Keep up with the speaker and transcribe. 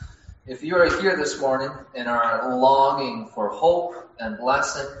If you are here this morning and are longing for hope and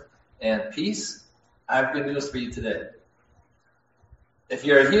blessing and peace, I have good news for you today. If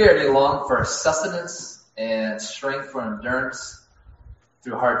you're here and you long for sustenance and strength for endurance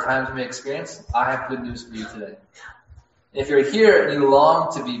through hard times you may experience, I have good news for you today. If you're here and you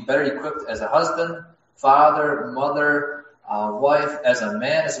long to be better equipped as a husband, father, mother, wife, as a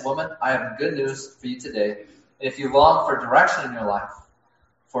man, as a woman, I have good news for you today. If you long for direction in your life,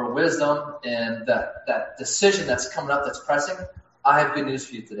 for wisdom and that decision that's coming up that's pressing, I have good news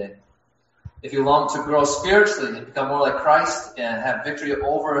for you today. If you long to grow spiritually and become more like Christ and have victory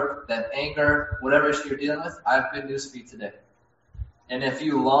over that anger, whatever issue you're dealing with, I have good news for you today. And if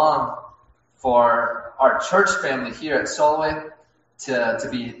you long for our church family here at Solway to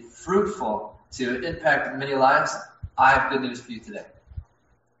be fruitful, to impact many lives, I have good news for you today.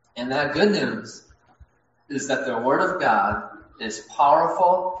 And that good news is that the Word of God is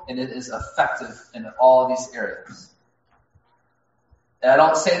powerful and it is effective in all these areas. And I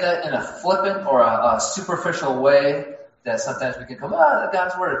don't say that in a flippant or a superficial way that sometimes we can come,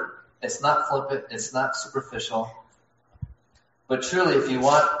 God's Word. It's not flippant, it's not superficial. But truly, if you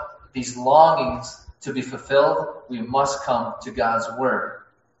want these longings to be fulfilled, we must come to God's Word.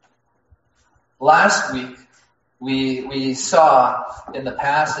 Last week, we saw in the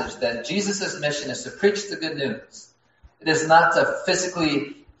passage that Jesus' mission is to preach the good news. It is not to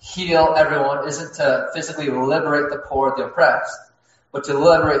physically heal everyone, isn't to physically liberate the poor, the oppressed, but to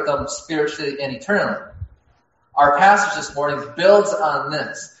liberate them spiritually and eternally. Our passage this morning builds on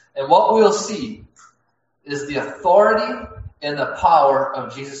this. And what we'll see is the authority and the power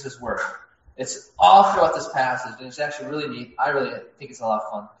of Jesus' word. It's all throughout this passage, and it's actually really neat. I really think it's a lot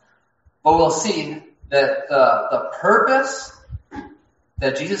of fun. But we'll see that the purpose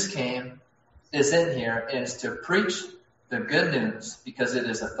that Jesus came is in here, and is to preach the good news because it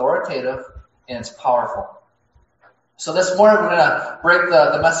is authoritative and it's powerful. So this morning we're going to break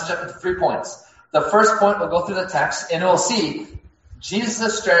the message up into 3 points. The first point, we'll go through the text, and we'll see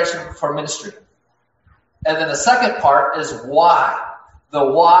Jesus' strategy for ministry. And then the second part is why. The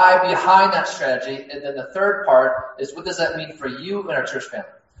why behind that strategy. And then the third part is what does that mean for you and our church family.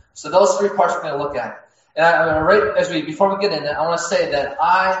 So those 3 parts we're going to look at. And before we get in it, I want to say that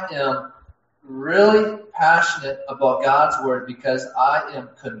I am really passionate about God's word because I am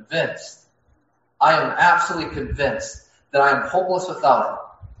convinced, I am absolutely convinced that I am hopeless without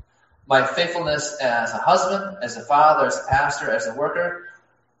it. My faithfulness as a husband, as a father, as a pastor, as a worker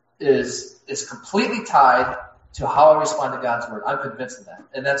is completely tied to how I respond to God's word. I'm convinced of that.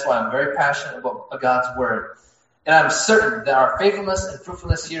 And that's why I'm very passionate about God's word. And I'm certain that our faithfulness and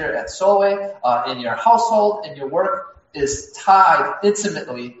fruitfulness here at Solway, in your household, in your work, is tied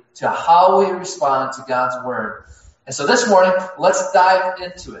intimately to how we respond to God's word. And so this morning, let's dive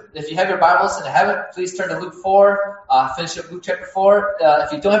into it. If you have your Bibles and haven't, please turn to Luke 4, finish up Luke chapter 4.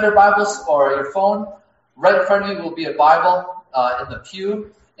 If you don't have your Bibles or your phone, right in front of you will be a Bible in the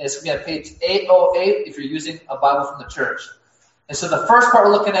pew. And it's going to be on page 808 if you're using a Bible from the church. And so the first part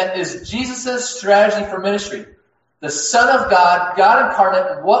we're looking at is Jesus' strategy for ministry. The Son of God, God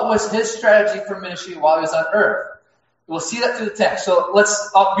incarnate, what was his strategy for ministry while he was on earth? We'll see that through the text. So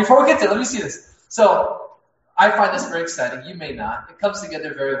before we get there, let me see this. So I find this very exciting. You may not. It comes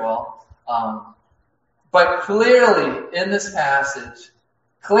together very well. But clearly in this passage,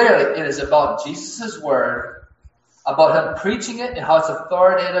 it is about Jesus' word, about him preaching it and how it's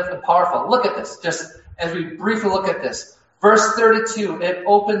authoritative and powerful. Look at this, just as we briefly look at this. Verse 32, it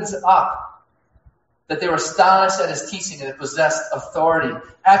opens up that they were astonished at his teaching and it possessed authority.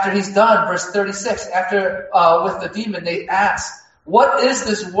 After he's done, verse 36, after with the demon, they ask, what is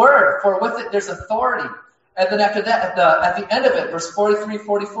this word? For with it there's authority. And then after that, at the end of it, verse 43,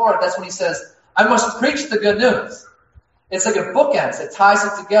 44, that's when he says, I must preach the good news. It's like a bookends. It ties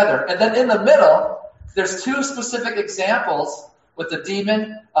it together. And then in the middle, there's 2 specific examples with the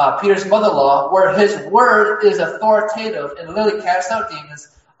demon, Peter's mother-in-law, where his word is authoritative and literally casts out demons,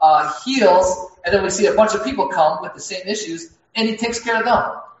 heals, and then we see a bunch of people come with the same issues, and he takes care of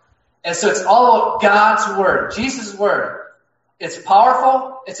them. And so it's all about God's word, Jesus' word. It's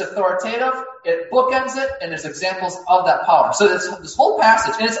powerful, it's authoritative, it bookends it, and there's examples of that power. So this whole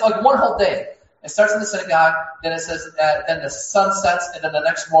passage, and it's like one whole day. It starts in the synagogue, then it says that then the sun sets, and then the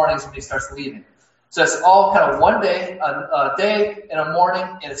next morning is when he starts leaving. So it's all kind of one day, a day and a morning,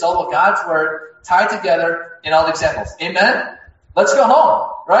 and it's all about God's word tied together in all the examples. Amen? Let's go home,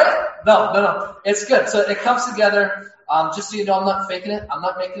 right? No. It's good. So it comes together. Just so you know, I'm not faking it. I'm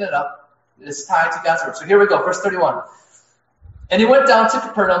not making it up. It's tied to God's word. So here we go. Verse 31. And he went down to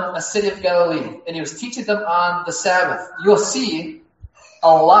Capernaum, a city of Galilee, and he was teaching them on the Sabbath. You'll see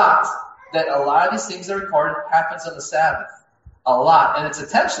a lot of these things that are recorded happens on the Sabbath. A lot. And it's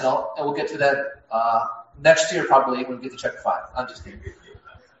intentional, and we'll get to that next year probably when we get to chapter 5. I'm just kidding.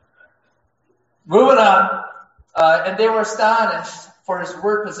 Moving on. And they were astonished, for his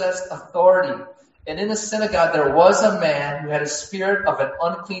word possessed authority. And in the synagogue there was a man who had a spirit of an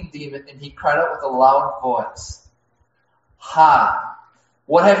unclean demon, and he cried out with a loud voice, "Ha!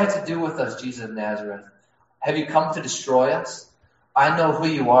 What have you to do with us, Jesus of Nazareth? Have you come to destroy us? I know who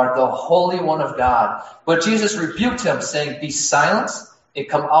you are, the Holy One of God." But Jesus rebuked him, saying, "Be silent, and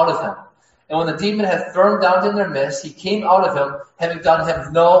come out of him." And when the demon had thrown down in their midst, he came out of him, having done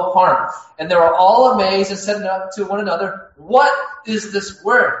him no harm. And they were all amazed and said to one another, "What is this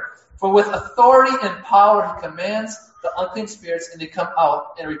word? For with authority and power he commands the unclean spirits, and they come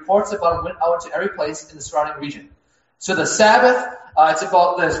out." And reports about him went out to every place in the surrounding region. So the Sabbath, it's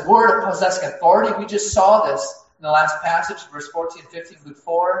about this word of possessing authority. We just saw this in the last passage, verse 14 and 15, Luke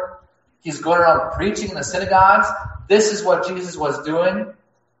 4. He's going around preaching in the synagogues. This is what Jesus was doing.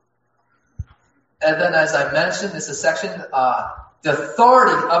 And then, as I mentioned, this is a section, the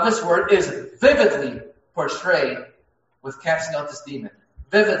authority of his word is vividly portrayed with casting out this demon.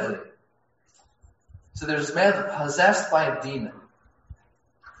 Vividly. So there's this man possessed by a demon.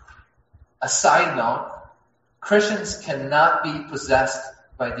 A side note, Christians cannot be possessed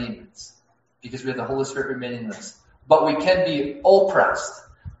by demons because we have the Holy Spirit remaining in us. But we can be oppressed.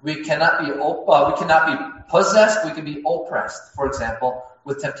 We cannot be possessed. We can be oppressed. For example,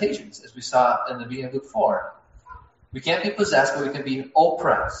 with temptations, as we saw in the beginning of Luke 4. We can't be possessed, but we can be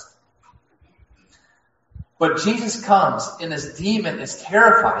oppressed. But Jesus comes, and this demon is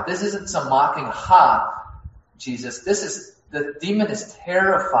terrified. This isn't some mocking, "Ha, Jesus." The demon is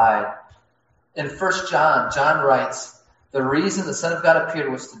terrified. In 1 John, John writes, "The reason the Son of God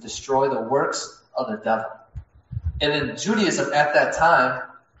appeared was to destroy the works of the devil." And in Judaism at that time,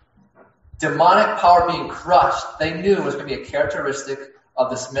 demonic power being crushed, they knew it was going to be a characteristic of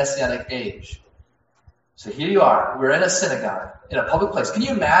this Messianic age. So here you are. We're in a synagogue, in a public place. Can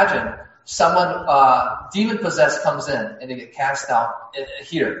you imagine someone demon-possessed comes in and they get cast out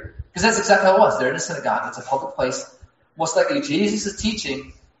here? Because that's exactly how it was. They're in a synagogue. It's a public place. Most likely Jesus is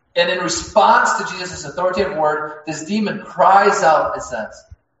teaching. And in response to Jesus' authoritative word, this demon cries out, it says.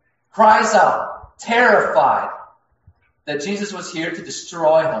 Cries out, terrified that Jesus was here to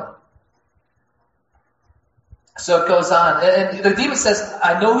destroy him. So it goes on. And the demon says,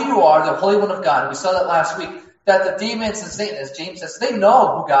 "I know who you are, the Holy One of God." And we saw that last week. That the demons and Satan, as James says, they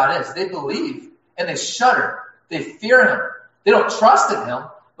know who God is. They believe. And they shudder. They fear him. They don't trust in him,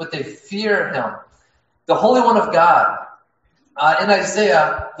 but they fear him. The Holy One of God. In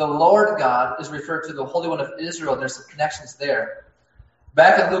Isaiah, the Lord God is referred to the Holy One of Israel. There's some connections there.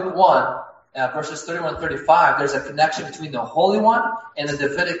 Back in Luke 1, verses 31 and 35, there's a connection between the Holy One and the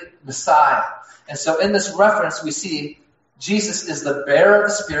Davidic Messiah. And so in this reference, we see Jesus is the bearer of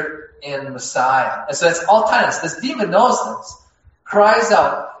the Spirit and Messiah. And so it's all timeless. This demon knows this, cries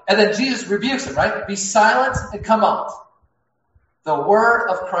out, and then Jesus rebukes him, right? "Be silent and come out." The word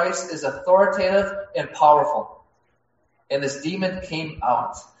of Christ is authoritative and powerful. And this demon came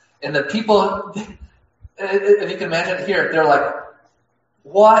out. And the people, if you can imagine it here, they're like,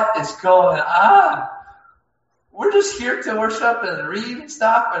 "What is going on? We're just here to worship and read and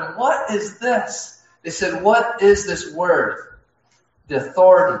stuff, and what is this?" They said, "What is this word?" The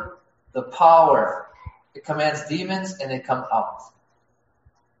authority, the power. It commands demons and they come out.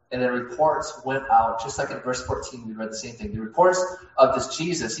 And the reports went out, just like in verse 14, we read the same thing. The reports of this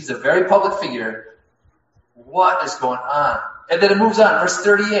Jesus, he's a very public figure. What is going on? And then it moves on, verse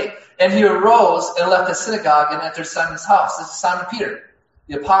 38. "And he arose and left the synagogue and entered Simon's house." This is Simon Peter,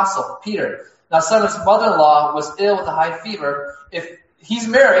 the apostle Peter. Now Simon's mother-in-law was ill with a high fever. If he's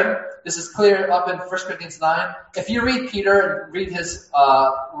married, this is clear up in 1 Corinthians 9. If you read Peter and read his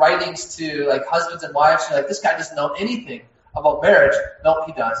writings to like husbands and wives, you're like, this guy doesn't know anything about marriage. No,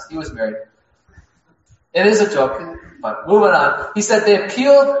 he does. He was married. It is a joke, but moving on. He said they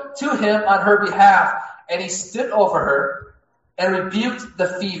appealed to him on her behalf, and he stood over her and rebuked the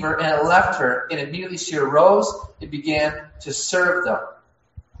fever, and it left her, and immediately she arose and began to serve them.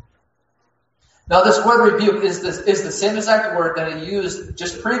 Now, this word rebuke is the same exact word that he used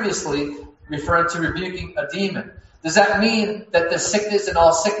just previously, referring to rebuking a demon. Does that mean that the sickness and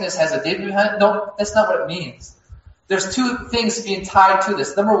all sickness has a demon behind it? No, that's not what it means. There's two things being tied to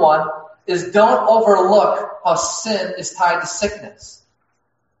this. Number one is don't overlook how sin is tied to sickness.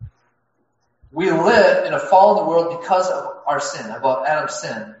 We live in a fallen world because of our sin, about Adam's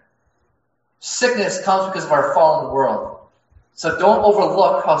sin. Sickness comes because of our fallen world. So don't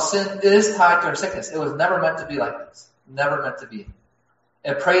overlook how sin is tied to our sickness. It was never meant to be like this. Never meant to be.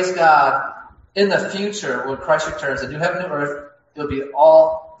 And praise God, in the future, when Christ returns, the new heaven and earth, it'll be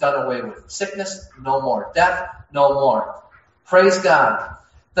all done away with. Sickness, no more. Death, no more. Praise God.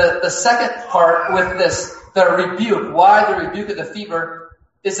 The second part with this, the rebuke, why the rebuke of the fever,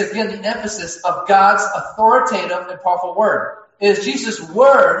 is again the emphasis of God's authoritative and powerful word. It is Jesus'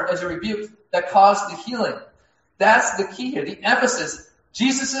 word as a rebuke that caused the healing. That's the key here. The emphasis,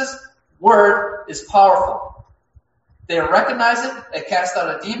 Jesus' word is powerful. They recognize it. They cast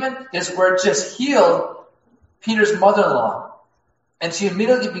out a demon. His word just healed Peter's mother-in-law. And she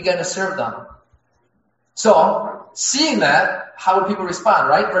immediately began to serve them. So, seeing that, how would people respond,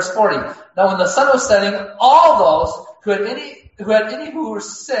 right? Verse 40. Now when the sun was setting, all those who had any who were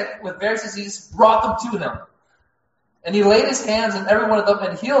sick with various diseases brought them to him. And he laid his hands on every one of them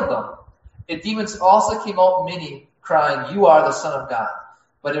and healed them. And demons also came out many, crying, "You are the Son of God."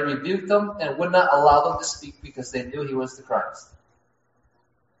 But he rebuked them and would not allow them to speak because they knew he was the Christ.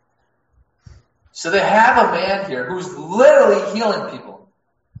 So they have a man here who's literally healing people.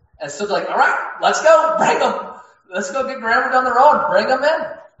 And so they're like, all right, let's go, bring him. Let's go get Grandma down the road, bring him in.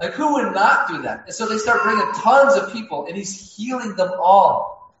 Like, who would not do that? And so they start bringing tons of people, and he's healing them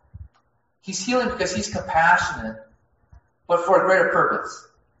all. He's healing because he's compassionate, but for a greater purpose.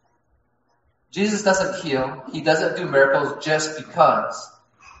 Jesus doesn't heal. He doesn't do miracles just because.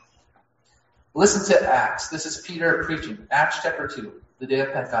 Listen to Acts. This is Peter preaching. Acts chapter 2, the day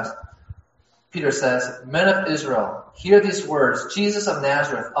of Pentecost. Peter says, "Men of Israel, hear these words. Jesus of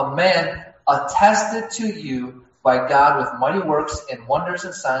Nazareth, a man attested to you by God with mighty works and wonders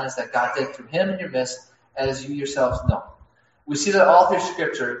and signs that God did through him in your midst, as you yourselves know." We see that all through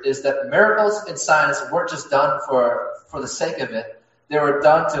Scripture is that miracles and signs weren't just done for the sake of it. They were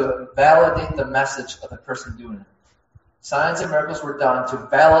done to validate the message of the person doing it. Signs and miracles were done to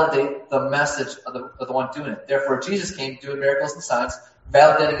validate the message of the one doing it. Therefore, Jesus came doing miracles and signs,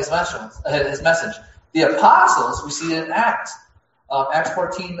 validating his message. The apostles, we see it in Acts. Acts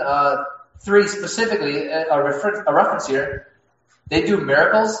 14:3 specifically, a reference here. They do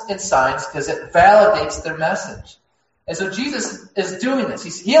miracles and signs because it validates their message. And so Jesus is doing this.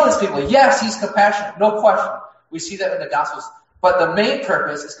 He's healing people. Yes, he's compassionate, no question. We see that in the Gospels. But the main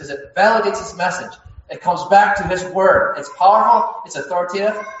purpose is because it validates his message. It comes back to his word. It's powerful. It's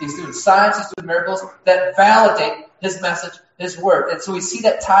authoritative. He's doing signs. He's doing miracles that validate his message, his word. And so we see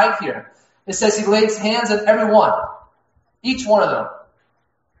that tied here. It says he lays hands on everyone, each one of them.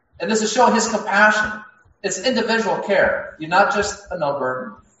 And this is showing his compassion. It's individual care. You're not just a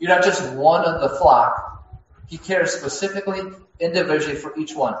number. You're not just one of the flock. He cares specifically, individually for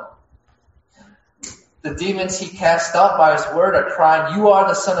each one. The demons he cast out by his word are crying, "You are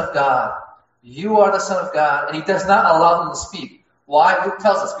the Son of God. You are the Son of God." And he does not allow them to speak. Why? Luke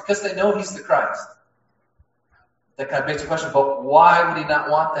tells us, because they know he's the Christ. That kind of begs the question, but why would he not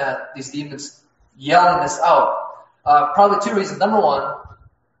want that? These demons yelling this out. Probably two reasons. Number one,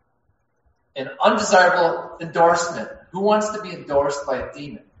 an undesirable endorsement. Who wants to be endorsed by a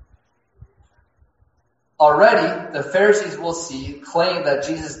demon? Already, the Pharisees will see claim that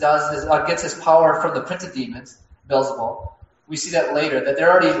Jesus gets his power from the prince of demons, Beelzebul. We see that later, that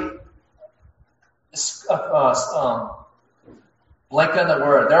they're already blank on the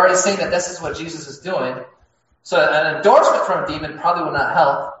word. They're already saying that this is what Jesus is doing. So an endorsement from a demon probably would not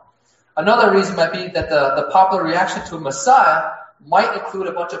help. Another reason might be that the popular reaction to a Messiah might include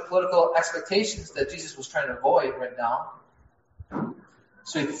a bunch of political expectations that Jesus was trying to avoid right now.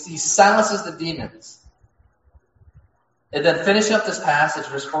 So he silences the demons. And then finishing up this passage,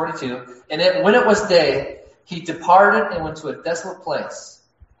 verse 42, "And when it was day, he departed and went to a desolate place.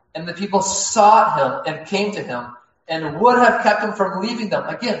 And the people sought him and came to him and would have kept him from leaving them."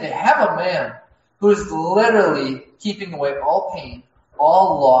 Again, they have a man who is literally keeping away all pain,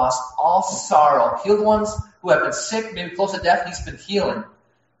 all loss, all sorrow. Healed ones who have been sick, maybe close to death, he's been healing.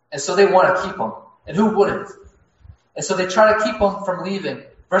 And so they want to keep him. And who wouldn't? And so they try to keep him from leaving.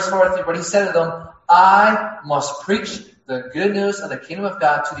 Verse 43, but he said to them, "I must preach the good news of the kingdom of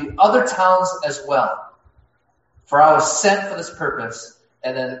God to the other towns as well. For I was sent for this purpose."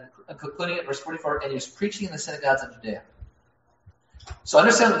 And then concluding at verse 44, "And he was preaching in the synagogues of Judea." So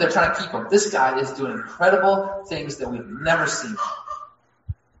understand that they're trying to keep him. This guy is doing incredible things that we've never seen.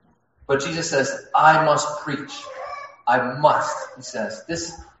 But Jesus says, "I must preach. I must," he says.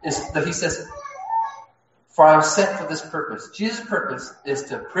 He says, "For I was sent for this purpose." Jesus' purpose is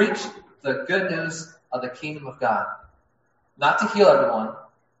to preach the good news of the kingdom of God. Not to heal everyone,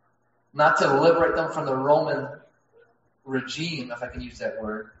 not to liberate them from the Roman regime, if I can use that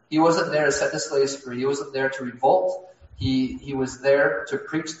word. He wasn't there to set the slaves free. He wasn't there to revolt. He was there to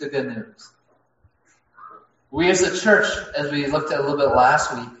preach the good news. We as a church, as we looked at a little bit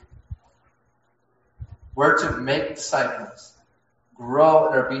last week, we're to make disciples, grow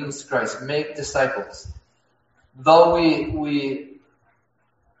in our obedience to Christ, make disciples. Though we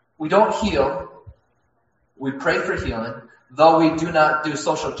don't heal, we pray for healing. Though we do not do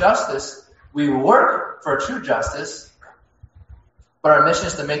social justice, we work for true justice. But our mission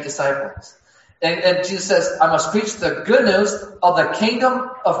is to make disciples. And Jesus says, I must preach the good news of the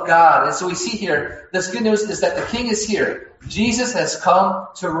kingdom of God. And so we see here, this good news is that the King is here. Jesus has come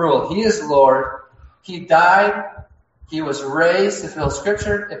to rule. He is Lord. He died. He was raised to fulfill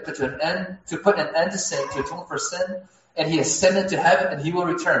Scripture and to put an end to sin, to atone for sin. And he ascended to heaven, and he will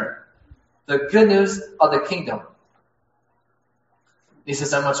return. The good news of the kingdom. He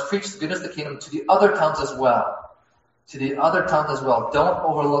says, I must preach the good news of the kingdom to the other towns as well. To the other towns as well. Don't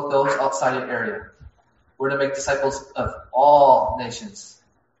overlook those outside your area. We're to make disciples of all nations.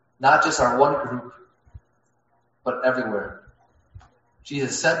 Not just our one group, but everywhere.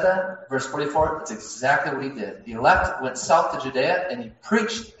 Jesus said that, verse 44, that's exactly what he did. He left, went south to Judea, and he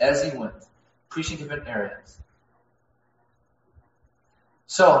preached as he went, preaching different areas.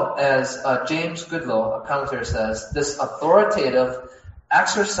 So, as James Goodloe, a commentator, says, this authoritative,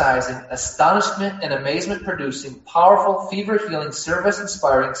 exercising, astonishment and amazement producing, powerful, fever healing, service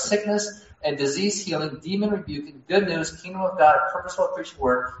inspiring, sickness and disease healing, demon rebuking, good news, kingdom of God, purposeful preaching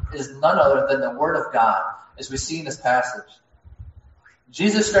word is none other than the word of God, as we see in this passage.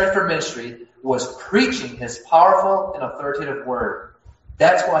 Jesus' strength for ministry was preaching his powerful and authoritative word.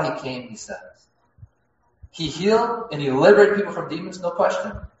 That's why he came, he says. He healed and he liberated people from demons, no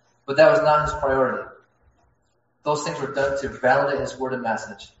question, but that was not his priority. Those things were done to validate his word and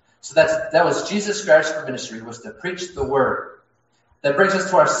message. So that was Jesus' strategy for ministry, was to preach the word. That brings us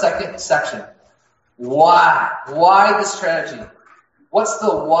to our second section. Why? Why this strategy? What's the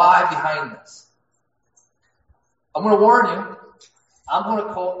why behind this? I'm going to warn you, I'm going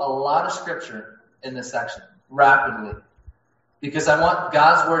to quote a lot of scripture in this section, rapidly. Because I want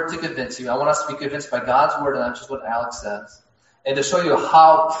God's word to convince you. I want us to be convinced by God's word and not just what Alex says. And to show you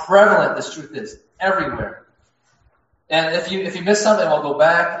how prevalent this truth is everywhere. And if you miss something, we'll go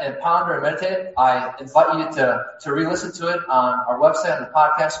back and ponder and meditate. I invite you to re-listen to it on our website, on the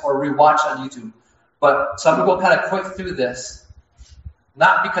podcast, or re-watch on YouTube. So I'm going to go kind of quick through this,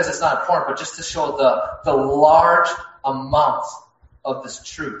 not because it's not important, but just to show the large amount of this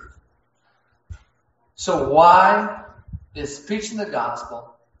truth. So why is preaching the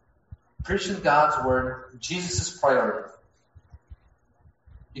gospel, preaching God's word, Jesus' priority?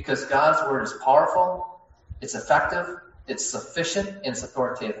 Because God's word is powerful, it's effective, it's sufficient, and it's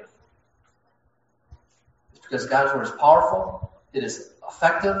authoritative. It's because God's word is powerful, it is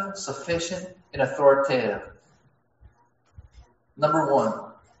effective, sufficient, and authoritative. Number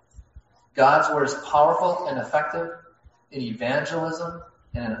one, God's word is powerful and effective in evangelism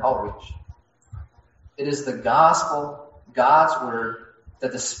and in outreach. It is the gospel, God's word,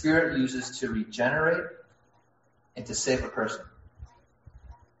 that the Spirit uses to regenerate and to save a person.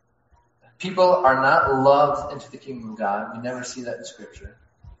 People are not loved into the kingdom of God. We never see that in Scripture.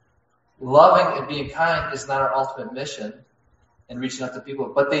 Loving and being kind is not our ultimate mission in reaching out to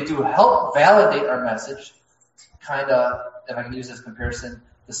people, but they do help validate our message. Kind of, if I can use this comparison,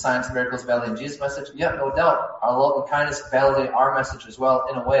 the signs and miracles validating Jesus' message. Yeah, no doubt. Our love and kindness validate our message as well,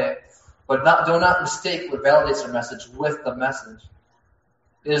 in a way. But do not mistake what validates our message with the message.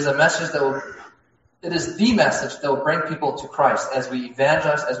 It is a message it is the message that will bring people to Christ as we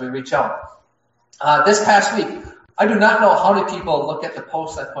evangelize, as we reach out. This past week, I do not know how many people look at the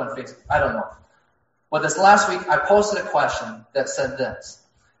posts I put on Facebook. I don't know. But this last week, I posted a question that said this: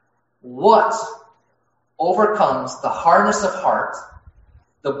 what overcomes the hardness of heart,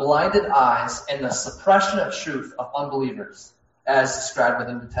 the blinded eyes, and the suppression of truth of unbelievers, as described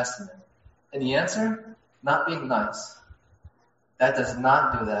within the New Testament? And the answer? Not being nice. That does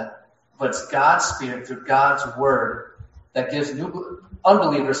not do that. But it's God's Spirit through God's Word that gives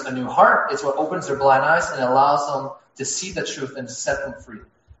unbelievers a new heart. It's what opens their blind eyes and allows them to see the truth and to set them free.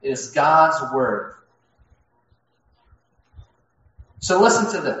 It is God's Word. So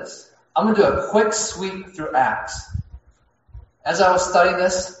listen to this. I'm going to do a quick sweep through Acts. As I was studying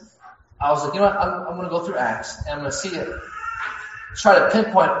this, I was like, you know what? I'm going to go through Acts and I'm going to see it. Try to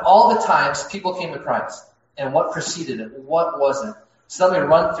pinpoint all the times people came to Christ and what preceded it, what wasn't. So let me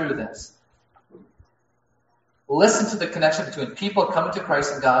run through this. Listen to the connection between people coming to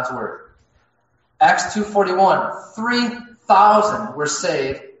Christ and God's Word. Acts 2:41, 3,000 were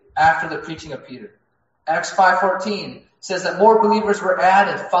saved after the preaching of Peter. Acts 5:14 says that more believers were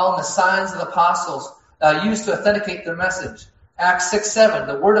added following the signs of the apostles used to authenticate their message. Acts 6:7,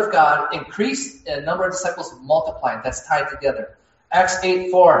 the word of God increased and the number of disciples multiplied. That's tied together. Acts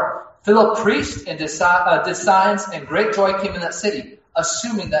 8:4, Philip preached and did signs, and great joy came in that city,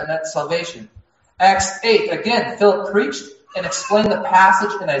 assuming that meant salvation. Acts 8, again, Philip preached and explained the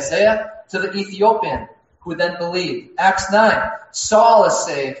passage in Isaiah to the Ethiopian, who then believed. Acts 9, Saul is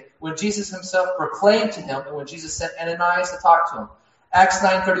saved when Jesus himself proclaimed to him and when Jesus sent Ananias to talk to him. Acts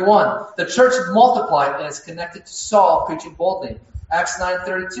 9:31, the church multiplied and is connected to Saul preaching boldly. Acts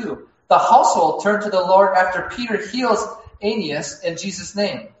 9:32, the household turned to the Lord after Peter heals Aeneas in Jesus'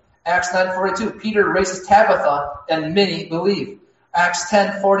 name. Acts 9:42, Peter raises Tabitha and many believe. Acts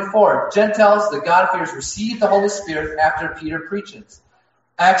 10:44, Gentiles, the God-fearers, receive the Holy Spirit after Peter preaches.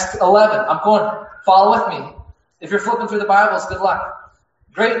 Acts 11, follow with me. If you're flipping through the Bibles, good luck.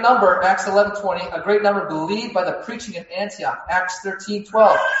 Great number, Acts 11:20, a great number believed by the preaching in Antioch. Acts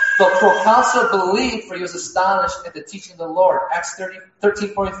 13:12, the proconsul believed, for he was astonished at the teaching of the Lord. Acts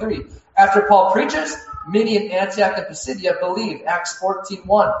 13:43, after Paul preaches, many in Antioch and Pisidia believed. Acts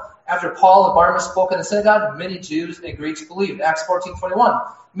 14:1, after Paul and Barnabas spoke in the synagogue, many Jews and Greeks believed. Acts 14:21,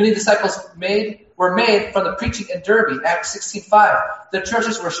 many disciples were made from the preaching in Derbe. Acts 16:5, the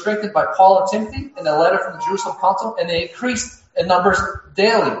churches were strengthened by Paul and Timothy in the letter from the Jerusalem council, and they increased in numbers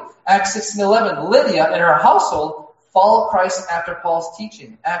daily. Acts 16:11, Lydia and her household followed Christ after Paul's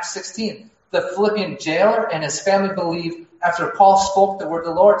teaching. Acts 16, the Philippian jailer and his family believed after Paul spoke the word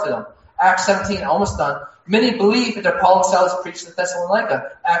of the Lord to them. Acts 17, almost done. Many believed after Paul and Silas preached in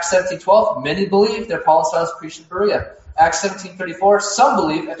Thessalonica. Acts 17:12, many believed after Paul and Silas preached in Berea. Acts 17:34, some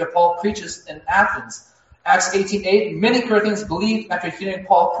believed after Paul preaches in Athens. Acts 18:8, many Corinthians believed after hearing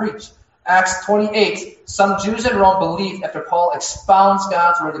Paul preach. Acts 28, some Jews in Rome believed after Paul expounds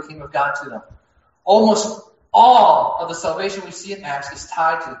God's word, the kingdom of God, to them. Almost all of the salvation we see in Acts is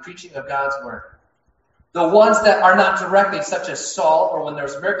tied to the preaching of God's word. The ones that are not directly, such as Saul, or when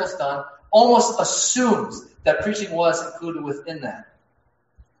there's miracles done, almost assumes that preaching was included within that.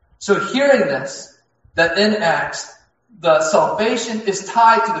 So hearing this, that in Acts, the salvation is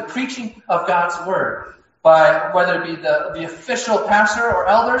tied to the preaching of God's word, by whether it be the official pastor or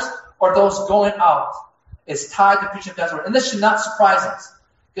elders, or those going out, is tied to the preaching of God's word. And this should not surprise us.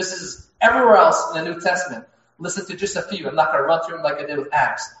 This is everywhere else in the New Testament. Listen to just a few. I'm not going to run through them like I did with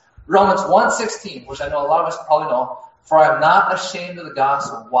Acts. Romans 1:16, which I know a lot of us probably know, for I am not ashamed of the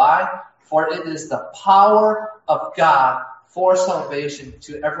gospel. Why? For it is the power of God for salvation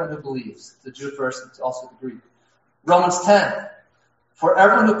to everyone who believes, the Jew first and also the Greek. Romans 10, for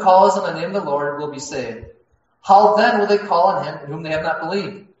everyone who calls on the name of the Lord will be saved. How then will they call on him in whom they have not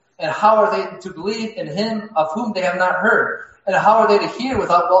believed? And how are they to believe in him of whom they have not heard? And how are they to hear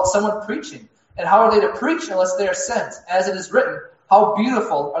without someone preaching? And how are they to preach unless they are sent? As it is written, how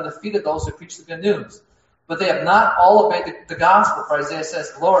beautiful are the feet of those who preach the good news. But they have not all obeyed the gospel. For Isaiah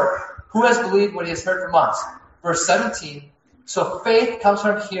says, Lord, who has believed what he has heard from us? Verse 17, so faith comes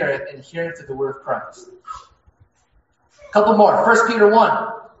from hearing, and hearing through the word of Christ. A couple more. 1 Peter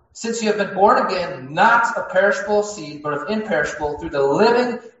 1. Since you have been born again, not of perishable seed, but of imperishable, through the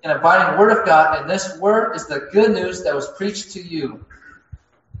living and abiding word of God, and this word is the good news that was preached to you.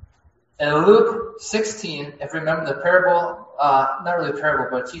 In Luke 16, if you remember the parable, not really a parable,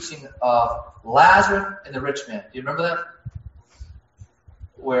 but a teaching of Lazarus and the rich man. Do you remember that?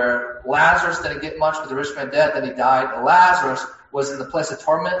 Where Lazarus didn't get much, but the rich man dead, then he died. Lazarus was in the place of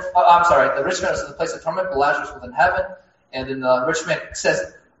torment. The rich man was in the place of torment, but Lazarus was in heaven. And then the rich man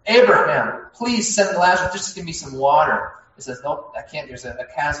says, Abraham, please send Lazarus just to give me some water. He says, nope, I can't. There's a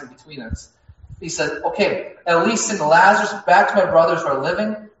chasm between us. He said, okay, at least send Lazarus back to my brothers who are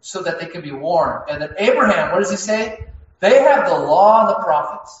living so that they can be warned. And then Abraham, what does he say? They have the law and the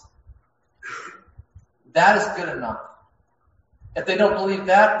prophets. That is good enough. If they don't believe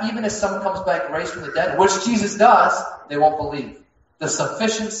that, even if someone comes back raised from the dead, which Jesus does, they won't believe. The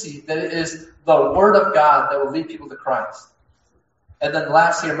sufficiency that it is the word of God that will lead people to Christ. And then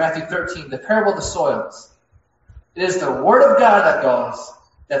last here, Matthew 13, the parable of the soils. It is the word of God that goes,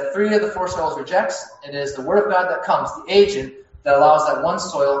 that 3 of the 4 soils rejects, and it is the word of God that comes, the agent that allows that one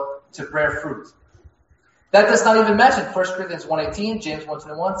soil to bear fruit. That does not even mention 1 Corinthians 1:18, James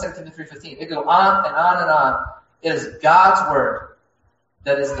 1:21, 2 Timothy 3:15. It goes on and on and on. It is God's word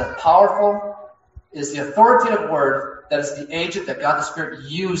that is the powerful, is the authoritative word that is the agent that God the Spirit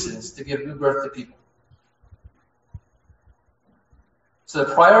uses to give new birth to people. So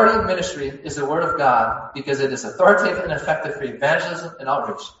the priority of ministry is the word of God because it is authoritative and effective for evangelism and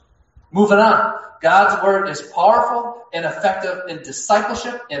outreach. Moving on. God's word is powerful and effective in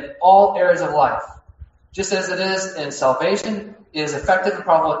discipleship in all areas of life. Just as it is in salvation, it is effective and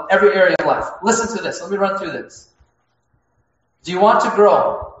powerful in every area of life. Listen to this. Let me run through this. Do you want to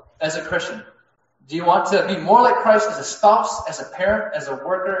grow as a Christian? Do you want to be more like Christ as a spouse, as a parent, as a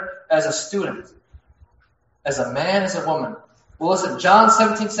worker, as a student, as a man, as a woman? Well, listen, John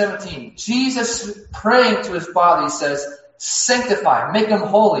 17:17. Jesus praying to his Father, he says, sanctify, make them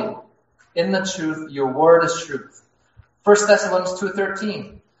holy in the truth. Your word is truth. 1 Thessalonians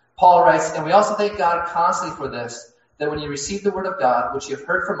 2:13. Paul writes, and we also thank God constantly for this, that when you received the word of God, which you have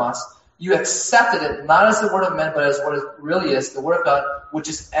heard from us, you accepted it not as the word of men, but as what it really is, the word of God, which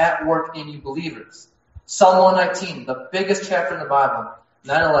is at work in you believers. Psalm 119, the biggest chapter in the Bible,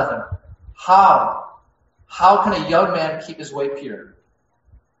 9:11. How can a young man keep his way pure?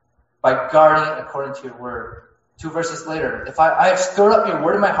 By guarding it according to your word. 2 verses later, if I have stored up your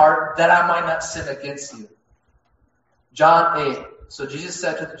word in my heart, that I might not sin against you. John 8. So Jesus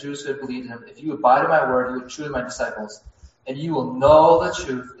said to the Jews who had believed in him, if you abide in my word, you are truly my disciples, and you will know the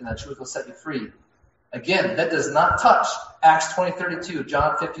truth, and the truth will set you free. Again, that does not touch Acts 20:32,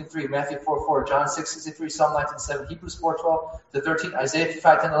 John 15:3, Matthew 4:4, John 6:63, Psalm 19:7, Hebrews 4:12-13, Isaiah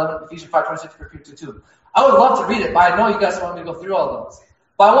 55:10-11, Ephesians 5:26-2:2. I would love to read it, but I know you guys want me to go through all those.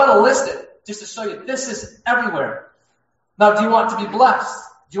 But I want to list it just to show you this is everywhere. Now, do you want to be blessed?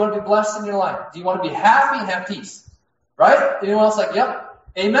 Do you want to be blessed in your life? Do you want to be happy and have peace? Right? Anyone else like, yep,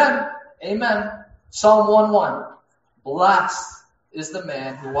 amen, amen. Psalm 1:1. Blessed is the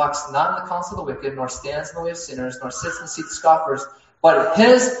man who walks not in the counsel of the wicked, nor stands in the way of sinners, nor sits in the seat of scoffers, but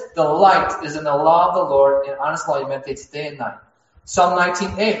his delight is in the law of the Lord, and on his law he meditates day and night. Psalm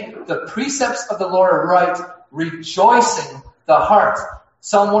 19:8. The precepts of the Lord are right, rejoicing the heart.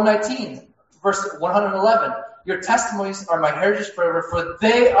 Psalm 119, verse 111. Your testimonies are my heritage forever, for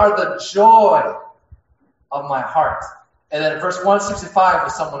they are the joy of my heart. And then verse 165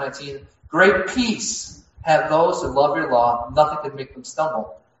 of Psalm 119, great peace have those who love your law, nothing can make them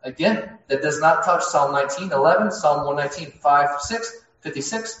stumble. Again, that does not touch Psalm 19:11, Psalm 119, 5-6,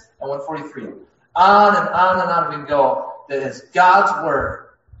 56, and 143. On and on and on we can go. That is God's word.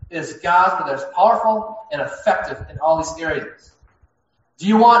 It is God's word that is powerful and effective in all these areas. Do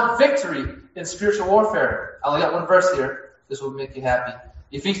you want victory in spiritual warfare? I only got one verse here. This will make you happy.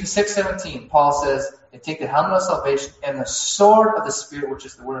 Ephesians 6:17, Paul says, and take the helmet of salvation and the sword of the Spirit, which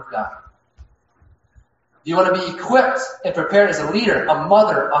is the word of God. Do you want to be equipped and prepared as a leader, a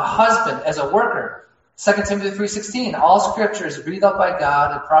mother, a husband, as a worker? 2 Timothy 3:16, all scripture is breathed out by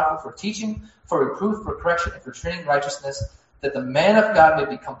God and profitable for teaching, for reproof, for correction, and for training in righteousness, that the man of God may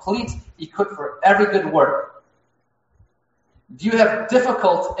be complete, equipped for every good work. Do you have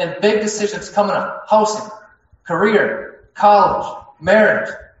difficult and big decisions coming up? Housing, career, college, marriage,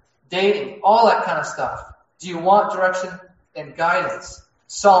 dating, all that kind of stuff. Do you want direction and guidance?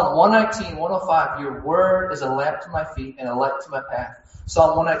 Psalm 119, 105, your word is a lamp to my feet and a light to my path.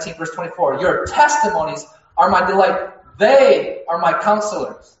 Psalm 119, verse 24, your testimonies are my delight. They are my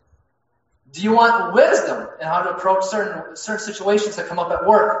counselors. Do you want wisdom in how to approach certain situations that come up at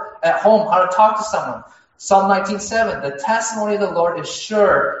work, at home, how to talk to someone? Psalm 19:7, the testimony of the Lord is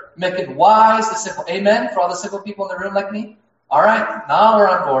sure, making wise the simple. Amen? For all the simple people in the room like me? All right, now we're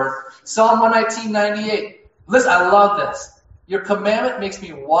on board. Psalm 119:98. Listen, I love this. Your commandment makes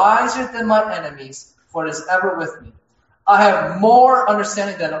me wiser than my enemies, for it is ever with me. I have more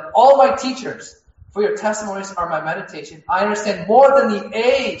understanding than all my teachers, for your testimonies are my meditation. I understand more than the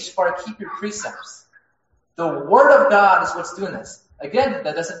age, for I keep your precepts. The word of God is what's doing this. Again,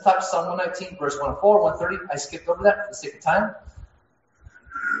 that doesn't touch Psalm 119, verse 104, 130. I skipped over that for the sake of time.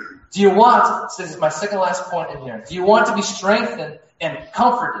 Do you want, this is my second last point in here, do you want to be strengthened and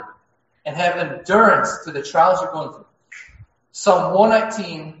comforted and have endurance through the trials you're going through? Psalm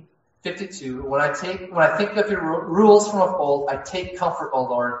 119:52. When I think of your rules from of old, I take comfort, O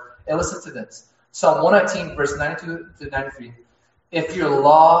Lord. And listen to this. Psalm 119, verse 92-93. If your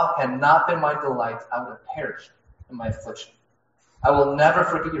law had not been my delight, I would have perished in my affliction. I will never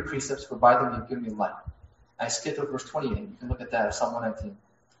forget your precepts, for by them you give me light. I skipped over verse 28. You can look at that, Psalm 119.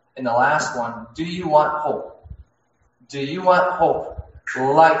 And the last one, do you want hope? Do you want hope?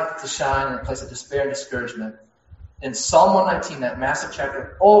 Light to shine in a place of despair and discouragement. In Psalm 119, that massive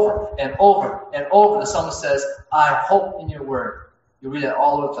chapter, over and over and over, the psalmist says, I hope in your word. You read it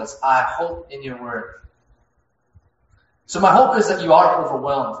all over the place. I hope in your word. So my hope is that you are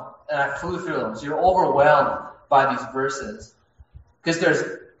overwhelmed. And I flew through those. You're overwhelmed by these verses. Because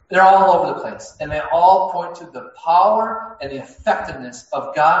they're all over the place. And they all point to the power and the effectiveness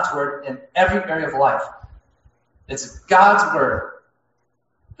of God's word in every area of life. It's God's word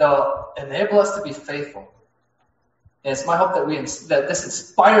that will enable us to be faithful. And it's my hope that this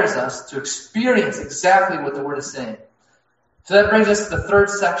inspires us to experience exactly what the word is saying. So that brings us to the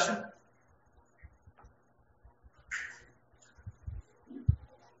third section.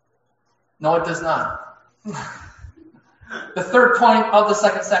 No, it does not. The third point of the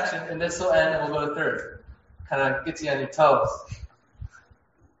second section, and this will end and we'll go to third. Kind of gets you on your toes.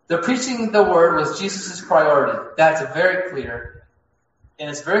 The preaching the word was Jesus' priority. That's very clear. And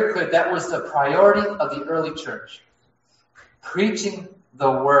it's very clear that was the priority of the early church. Preaching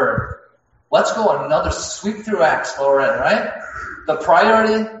the word. Let's go another sweep through Acts while we're at it, right? The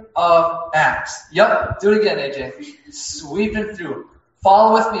priority of Acts. Yep, do it again, AJ. Sweeping through.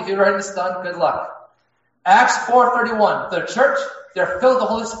 Follow with me. If you're writing this down, good luck. Acts 4:31. The church, they're filled with the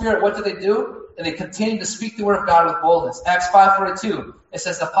Holy Spirit. What do? And they continue to speak the word of God with boldness. Acts 5:42. It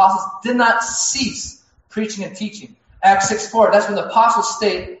says the apostles did not cease preaching and teaching. Acts 6:4. That's when the apostles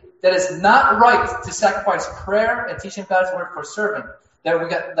state that it's not right to sacrifice prayer and teaching God's word for serving. There we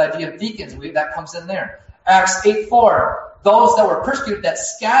got the idea of deacons. That comes in there. Acts 8:4. Those that were persecuted, that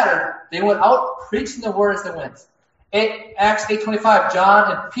scattered, they went out preaching the word as they went. Acts 8:25,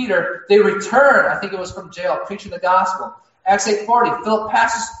 John and Peter, they returned, I think it was from jail, preaching the gospel. Acts 8:40, Philip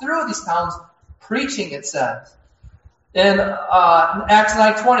passes through these towns preaching, it says. In Acts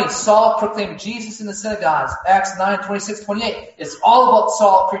 9:20, Saul proclaimed Jesus in the synagogues. Acts 9:26-28, it's all about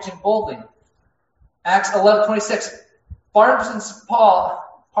Saul preaching boldly. Acts 11:26, Barnabas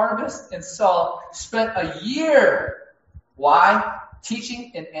and Saul spent a year. Why?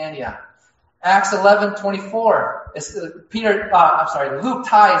 Teaching in Antioch. Acts 11:24. Luke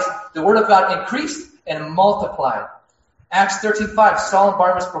ties the word of God increased and multiplied. Acts 13:5. Saul and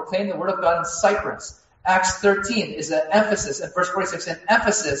Barnabas proclaimed the word of God in Cyprus. Acts 13 is an emphasis, in verse 46, an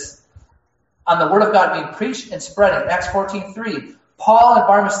emphasis on the word of God being preached and spreading. Acts 14:3. Paul and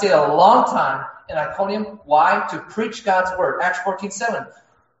Barnabas stayed a long time in Iconium. Why? To preach God's word. Acts 14:7.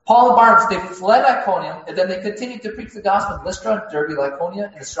 Paul and Barnabas, they fled Iconium, and then they continued to preach the gospel in Lystra, Derbe,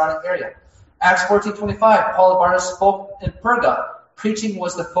 Lycaonia, and the surrounding area. Acts 14:25, Paul and Barnabas spoke in Perga. Preaching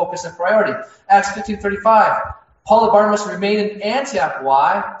was the focus and priority. Acts 15:35, Paul and Barnabas remained in Antioch.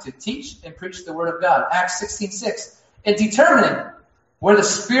 Why? To teach and preach the word of God. Acts 16:6, in determining where the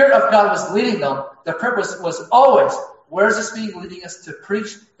Spirit of God was leading them, the purpose was always, where is the Spirit leading us to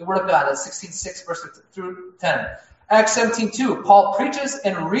preach the word of God? That's 16:6 verse through 10. Acts 17:2, Paul preaches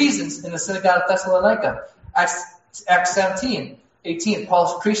and reasons in the synagogue of Thessalonica. Acts 17:18,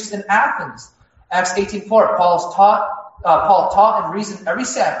 Paul preached in Athens. Acts 18:4, Paul taught and reasoned every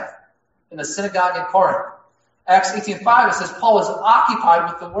Sabbath in the synagogue in Corinth. Acts 18:5, it says Paul was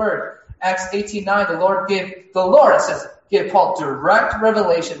occupied with the word. Acts 18:9, the Lord gave Paul direct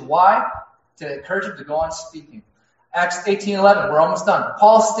revelation. Why? To encourage him to go on speaking. Acts 18:11, we're almost done.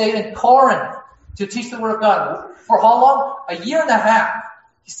 Paul stayed in Corinth to teach the word of God. For how long? A year and a half.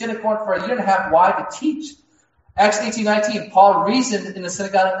 He stayed in Corinth for a year and a half. Why? To teach. Acts 18:19, Paul reasoned in the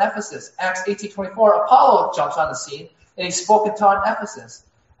synagogue in Ephesus. Acts 18:24, Apollo jumps on the scene, and he spoke and taught in Ephesus.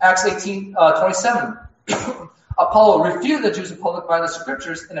 Acts 18:27, Apollo refuted the Jews in public by the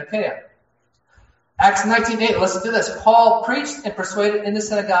scriptures in Achaia. Acts 19:8, listen to this. Paul preached and persuaded in the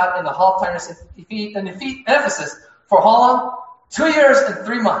synagogue in the hall of Tyrannus in Ephesus for how long? 2 years and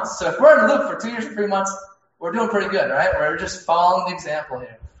 3 months. So if we're in Luke for 2 years and 3 months, we're doing pretty good, right? We're just following the example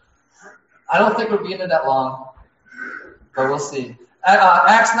here. I don't think we'll be in it that long, but we'll see.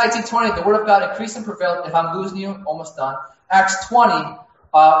 Acts 19:20, the word of God increased and prevailed. If I'm losing you, almost done. Acts 20,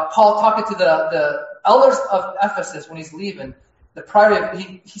 Paul talking to the elders of Ephesus when he's leaving.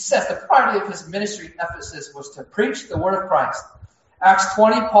 He says the priority of his ministry in Ephesus was to preach the word of Christ. Acts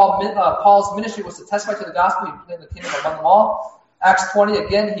 20, Paul's ministry was to testify to the gospel. He proclaimed the kingdom among them all. Acts 20,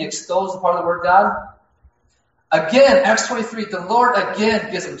 again, he extols the part of the word of God. Again, Acts 23, the Lord again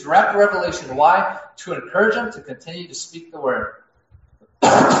gives him direct revelation. Why? To encourage him to continue to speak the word.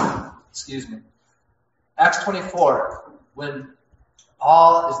 Excuse me. Acts 24, when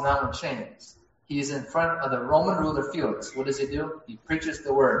Paul is now in chains, he is in front of the Roman ruler Felix. What does he do? He preaches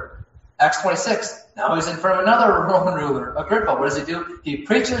the word. Acts 26, now he's in front of another Roman ruler, Agrippa. What does he do? He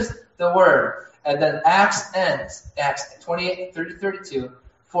preaches the word. And then Acts ends, Acts 28, 30-32.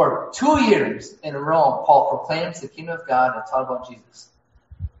 For 2 years in Rome, Paul proclaims the kingdom of God and taught about Jesus.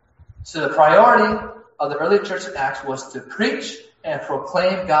 So the priority of the early church in Acts was to preach and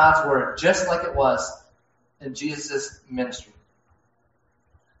proclaim God's word, just like it was in Jesus' ministry.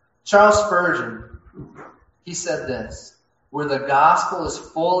 Charles Spurgeon, he said this, where the gospel is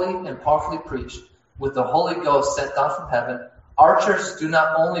fully and powerfully preached, with the Holy Ghost sent down from heaven, archers do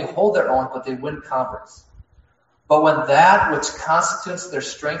not only hold their own, but they win converts. But when that which constitutes their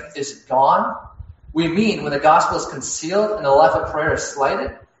strength is gone, we mean when the gospel is concealed and the life of prayer is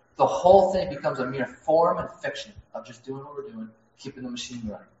slighted, the whole thing becomes a mere form and fiction of just doing what we're doing, keeping the machine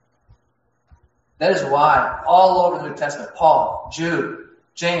running. That is why all over the New Testament, Paul, Jude,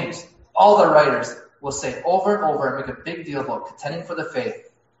 James, all the writers will say over and over and make a big deal about contending for the faith.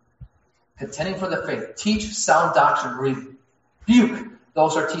 Contending for the faith. Teach sound doctrine. Rebuke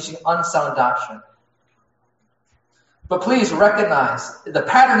those who are teaching unsound doctrine. But please recognize the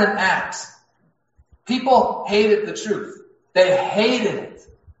pattern in Acts. People hated the truth. They hated it.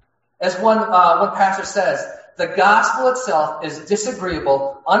 As one pastor says, the gospel itself is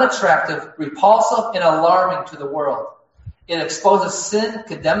disagreeable, unattractive, repulsive, and alarming to the world. It exposes sin,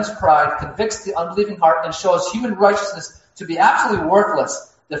 condemns pride, convicts the unbelieving heart, and shows human righteousness to be absolutely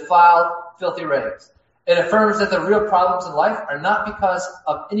worthless, defiled, filthy rags. It affirms that the real problems in life are not because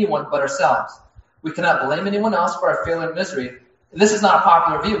of anyone but ourselves. We cannot blame anyone else for our failure and misery. And this is not a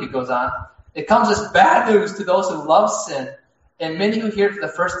popular view, he goes on. It comes as bad news to those who love sin, and many who hear it for the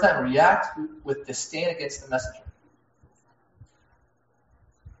first time react with disdain against the messenger.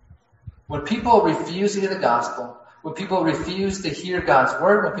 When people refuse to hear the gospel, when people refuse to hear God's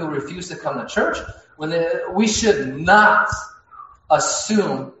word, when people refuse to come to church, we should not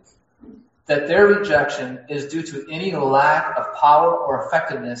assume that their rejection is due to any lack of power or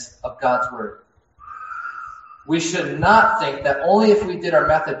effectiveness of God's word. We should not think that only if we did our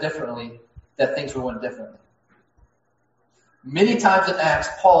method differently, that things would went differently. Many times in Acts,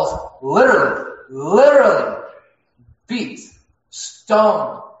 Paul is literally beat,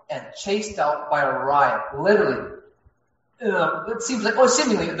 stoned, and chased out by a riot. Literally. It seems like,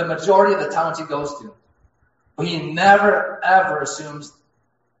 seemingly the majority of the towns he goes to. But he never, ever assumes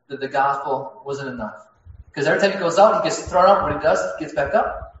that the gospel wasn't enough. Because every time he goes out, he gets thrown out. What he does, he gets back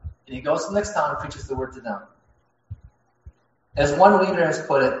up, and he goes to the next town and preaches the word to them. As one leader has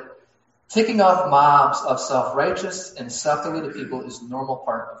put it, ticking off mobs of self-righteous and self-deluded people is a normal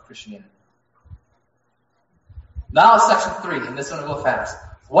part of Christianity. Now section 3, and this one will go fast.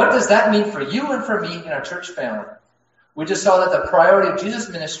 What does that mean for you and for me in our church family? We just saw that the priority of Jesus'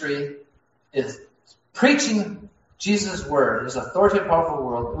 ministry is preaching Jesus' word, his authoritative, powerful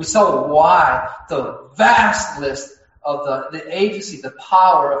word. We saw why the vast list of the agency, the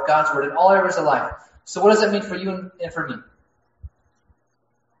power of God's word in all areas of life. So what does that mean for you and for me?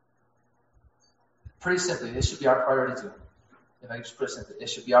 Pretty simply, it should be our priority too. If I just put it simply, it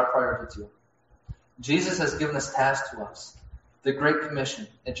should be our priority too. Jesus has given this task to us, the Great Commission.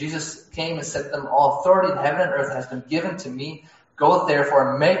 And Jesus came and said to them, all authority in heaven and earth has been given to me. Go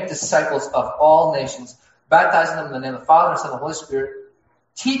therefore and make disciples of all nations, baptizing them in the name of the Father and Son and the Holy Spirit,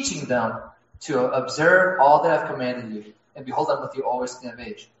 teaching them to observe all that I've commanded you. And behold, I'm with you always to the end of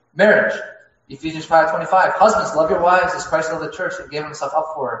age. Marriage. Ephesians 5:25. Husbands, love your wives as Christ loved the church and gave himself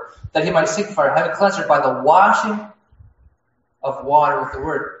up for her, that he might sanctify her, having cleansed her by the washing of water with the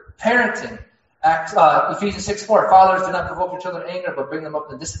word. Parenting. Ephesians 6:4. Fathers, do not provoke your children to anger, but bring them up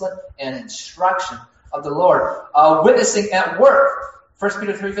in the discipline and instruction of the Lord. Witnessing at work. 1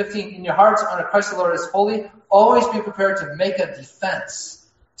 Peter 3:15. In your hearts, honor Christ the Lord as holy. Always be prepared to make a defense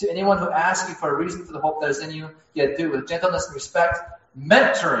to anyone who asks you for a reason for the hope that is in you, yet do it with gentleness and respect.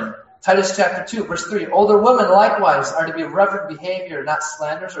 Mentoring. Titus chapter 2, verse 3. Older women likewise are to be of reverent behavior, not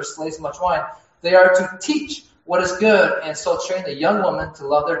slanderers or slaves of much wine. They are to teach what is good and so train the young women to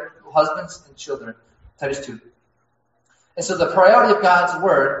love their husbands and children. Titus 2. And so the priority of God's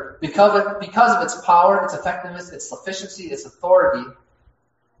word, because of its power, its effectiveness, its sufficiency, its authority,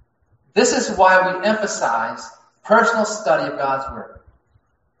 this is why we emphasize personal study of God's word.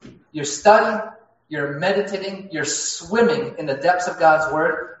 Your study, you're meditating, you're swimming in the depths of God's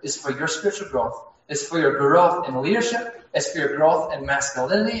word is for your spiritual growth. It's for your growth in leadership. It's for your growth in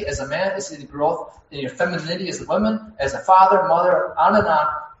masculinity as a man. It's for your growth in your femininity as a woman, as a father, mother, on and on.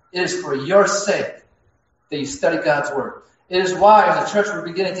 It is for your sake that you study God's word. It is why, as a church, we're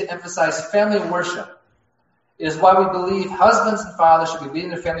beginning to emphasize family worship. It is why we believe husbands and fathers should be leading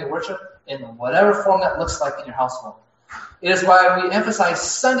their family worship in whatever form that looks like in your household. It is why we emphasize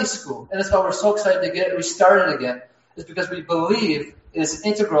Sunday school, and that's why we're so excited to get it restarted again. It's because we believe it is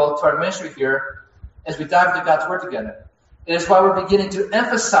integral to our ministry here as we dive into God's word together. It is why we're beginning to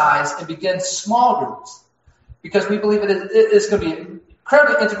emphasize and begin small groups, because we believe it is going to be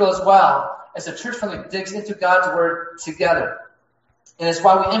incredibly integral as well as the church family digs into God's word together. And it's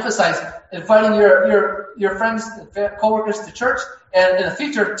why we emphasize inviting your friends and co-workers to church, and in the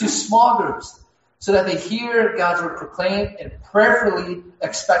future to small groups, so that they hear God's word proclaimed and prayerfully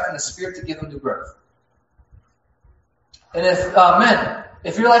expecting the Spirit to give them new birth. And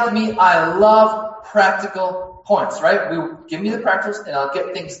if you're like me, I love practical points, right? Give me the practicals and I'll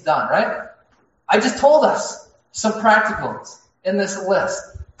get things done, right? I just told us some practicals in this list.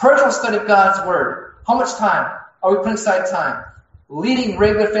 Personal study of God's word. How much time are we putting aside time? Leading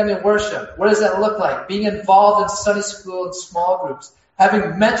regular family worship. What does that look like? Being involved in Sunday school and small groups. Having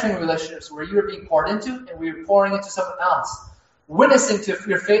mentoring relationships where you're being poured into and we're pouring into someone else. Witnessing to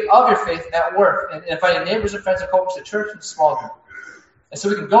your faith at work, and inviting neighbors and friends and coworkers to church and small group. And so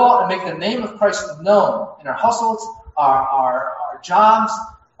we can go out and make the name of Christ known in our households, our jobs,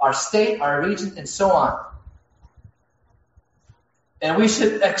 our state, our region, and so on. And we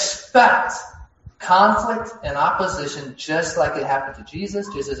should expect conflict and opposition just like it happened to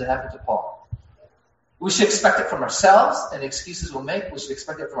Jesus, just as it happened to Paul. We should expect it from ourselves and the excuses we'll make. We should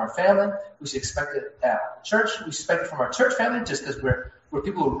expect it from our family. We should expect it at church. We should expect it from our church family just because we're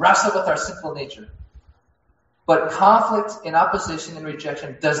people who wrestle with our sinful nature. But conflict and opposition and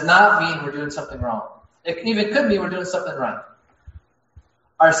rejection does not mean we're doing something wrong. It even could mean we're doing something right.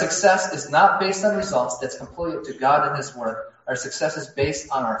 Our success is not based on results. That's completely up to God and His Word. Our success is based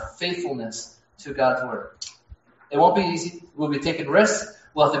on our faithfulness to God's Word. It won't be easy. We'll be taking risks.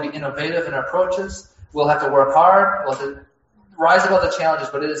 We'll have to be innovative in our approaches. We'll have to work hard. We'll have to rise above the challenges,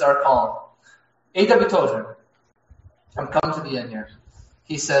 but it is our calling. A.W. Tozer, I'm coming to the end here.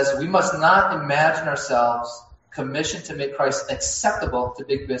 He says, we must not imagine ourselves commissioned to make Christ acceptable to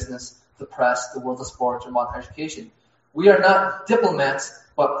big business, the press, the world of sports, or modern education. We are not diplomats,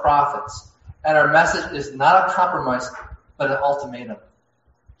 but prophets. And our message is not a compromise, but an ultimatum.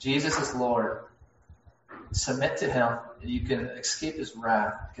 Jesus is Lord. Submit to Him, and you can escape His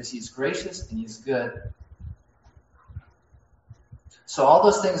wrath, because He's gracious and He's good. So all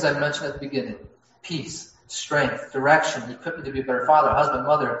those things I mentioned at the beginning, peace, strength, direction, equipping to be a better father, husband,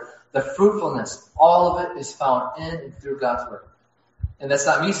 mother, the fruitfulness, all of it is found in and through God's Word. And that's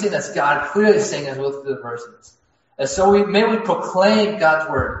not me saying, that's God clearly saying as well through the verses. And so may we proclaim God's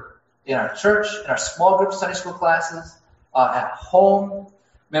Word in our church, in our small group Sunday school classes, at home.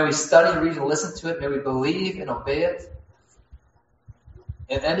 May we study, read, and listen to it. May we believe and obey it.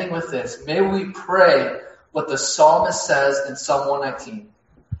 And ending with this, may we pray what the psalmist says in Psalm 119.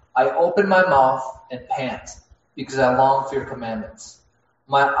 I open my mouth and pant because I long for your commandments.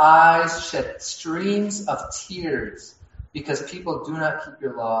 My eyes shed streams of tears because people do not keep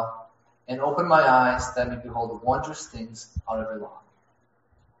your law, and open my eyes that I may behold wondrous things out of your law.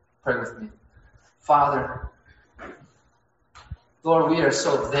 Pray with me. Father, Lord, we are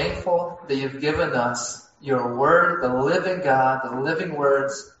so thankful that you've given us your word, the living God, the living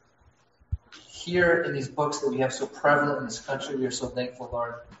words here in these books that we have so prevalent in this country. We are so thankful,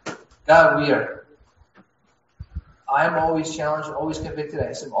 Lord. God, I am always challenged, always convicted. I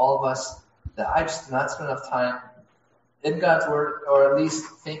assume all of us that I just do not spend enough time in God's word, or at least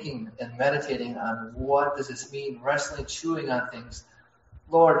thinking and meditating on what does this mean, wrestling, chewing on things.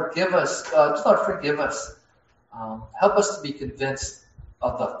 Lord, forgive us. Help us to be convinced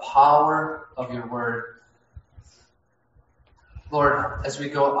of the power of your word. Lord, as we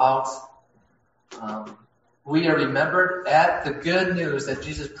go out, we are remembered at the good news that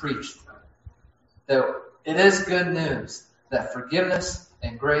Jesus preached. That it is good news that forgiveness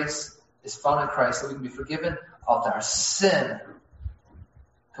and grace is found in Christ, that we can be forgiven of our sin,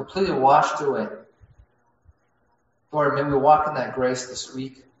 completely washed away. Lord, may we walk in that grace this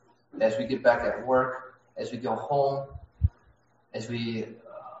week as we get back at work, as we go home, as we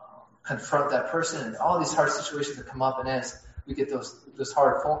confront that person and all these hard situations that come up, and as we get those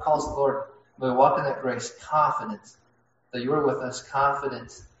hard phone calls, Lord, may we walk in that grace confident that you are with us,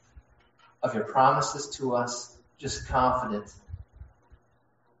 confident of your promises to us, just confident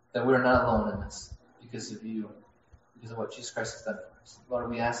that we are not alone in this because of you, because of what Jesus Christ has done for us. Lord,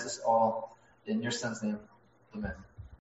 we ask this all in your Son's name. Amen.